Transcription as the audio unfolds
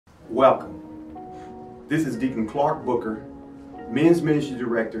Welcome. This is Deacon Clark Booker, Men's Ministry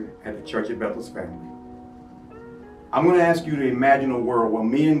Director at the Church of Bethel's Family. I'm going to ask you to imagine a world where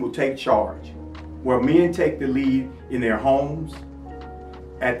men will take charge, where men take the lead in their homes,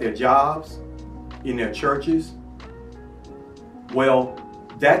 at their jobs, in their churches. Well,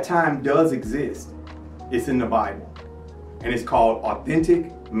 that time does exist. It's in the Bible, and it's called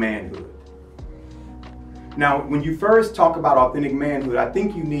authentic manhood. Now, when you first talk about authentic manhood, I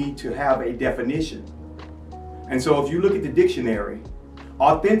think you need to have a definition. And so if you look at the dictionary,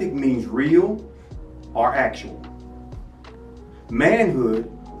 authentic means real or actual. Manhood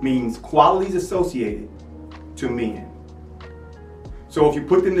means qualities associated to men. So if you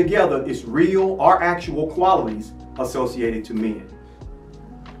put them together, it's real or actual qualities associated to men.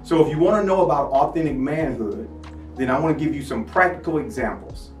 So if you want to know about authentic manhood, then I want to give you some practical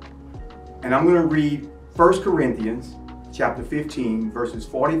examples. And I'm going to read 1 Corinthians chapter 15, verses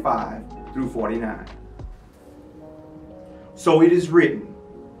 45 through 49. So it is written,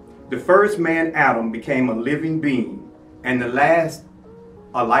 the first man, Adam, became a living being, and the last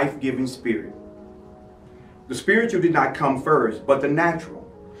a life-giving spirit. The spiritual did not come first, but the natural,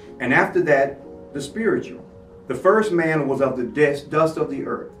 and after that, the spiritual. The first man was of the dust of the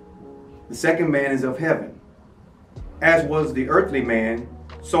earth. The second man is of heaven. As was the earthly man,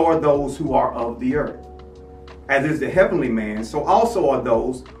 so are those who are of the earth. As is the heavenly man, so also are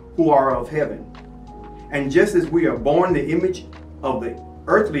those who are of heaven. And just as we are born the image of the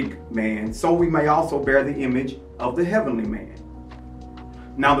earthly man, so we may also bear the image of the heavenly man.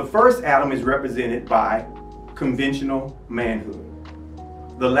 Now the first Adam is represented by conventional manhood.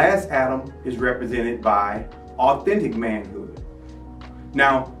 The last Adam is represented by authentic manhood.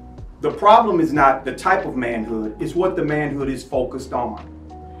 Now, the problem is not the type of manhood, it's what the manhood is focused on.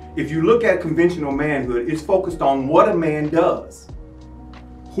 If you look at conventional manhood, it's focused on what a man does,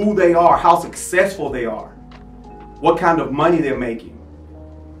 who they are, how successful they are, what kind of money they're making.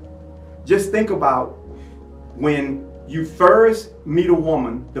 Just think about when you first meet a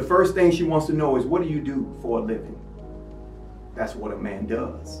woman, the first thing she wants to know is, what do you do for a living? That's what a man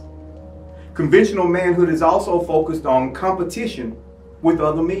does. Conventional manhood is also focused on competition with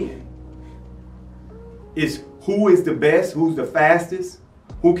other men. It's who is the best, who's the fastest,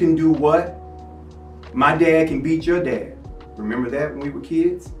 who can do what. My dad can beat your dad. Remember that when we were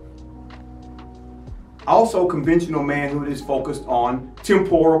kids? Also, conventional manhood is focused on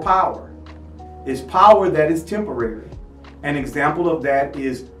temporal power. It's power that is temporary. An example of that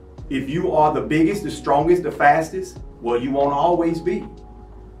is if you are the biggest, the strongest, the fastest, well, you won't always be,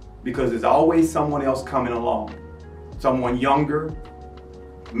 because there's always someone else coming along. Someone younger,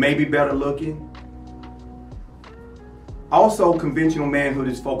 maybe better looking. Also, conventional manhood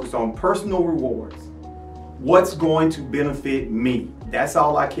is focused on personal rewards. What's going to benefit me? That's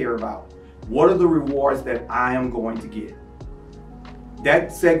all I care about. What are the rewards that I am going to get? That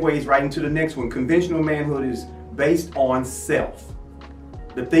segues right into the next one. Conventional manhood is based on self.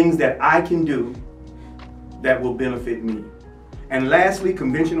 The things that I can do that will benefit me. And lastly,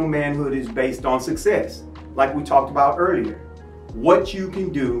 conventional manhood is based on success, like we talked about earlier. What you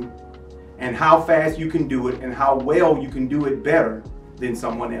can do and how fast you can do it and how well you can do it better than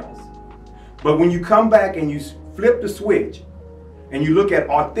someone else. But when you come back and you flip the switch and you look at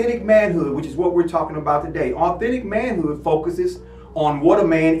authentic manhood, which is what we're talking about today, authentic manhood focuses on what a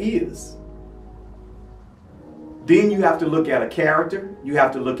man is. Then you have to look at a character, you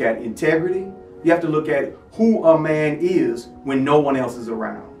have to look at integrity, you have to look at who a man is when no one else is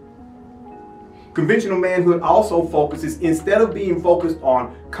around. Conventional manhood also focuses, instead of being focused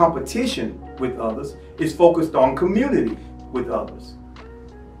on competition with others, it's focused on community with others.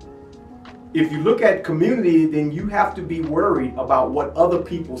 If you look at community, then you have to be worried about what other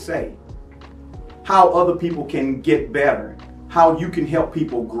people say, how other people can get better, how you can help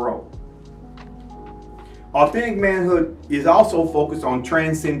people grow. Authentic manhood is also focused on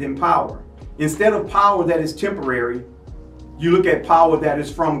transcendent power. Instead of power that is temporary, you look at power that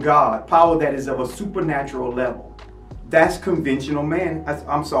is from God, power that is of a supernatural level. That's conventional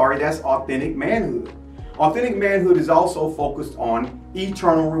that's authentic manhood. Authentic manhood is also focused on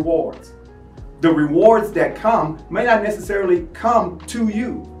eternal rewards. The rewards that come may not necessarily come to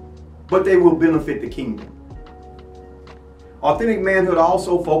you, but they will benefit the kingdom. Authentic manhood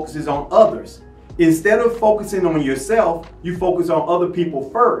also focuses on others. Instead of focusing on yourself, you focus on other people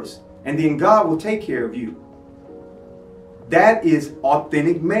first, and then God will take care of you. That is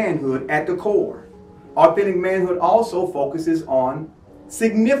authentic manhood at the core. Authentic manhood also focuses on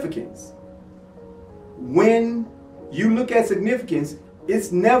significance. When you look at significance,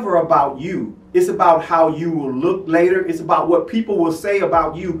 it's never about you. It's about how you will look later. It's about what people will say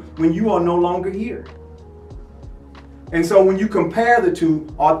about you when you are no longer here. And so when you compare the two,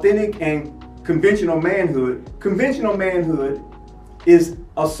 authentic and conventional manhood is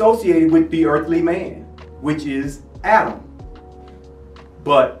associated with the earthly man, which is Adam.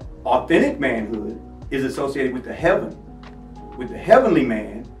 But authentic manhood is associated with the heavenly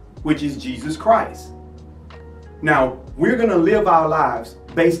man, which is Jesus Christ. Now, we're going to live our lives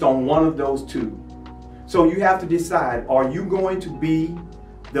based on one of those two. So you have to decide, are you going to be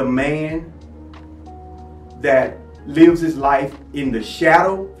the man that lives his life in the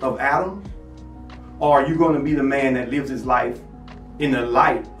shadow of Adam? Or are you going to be the man that lives his life in the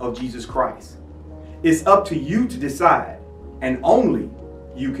light of Jesus Christ? It's up to you to decide, and only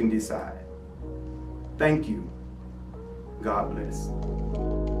you can decide. Thank you. God bless.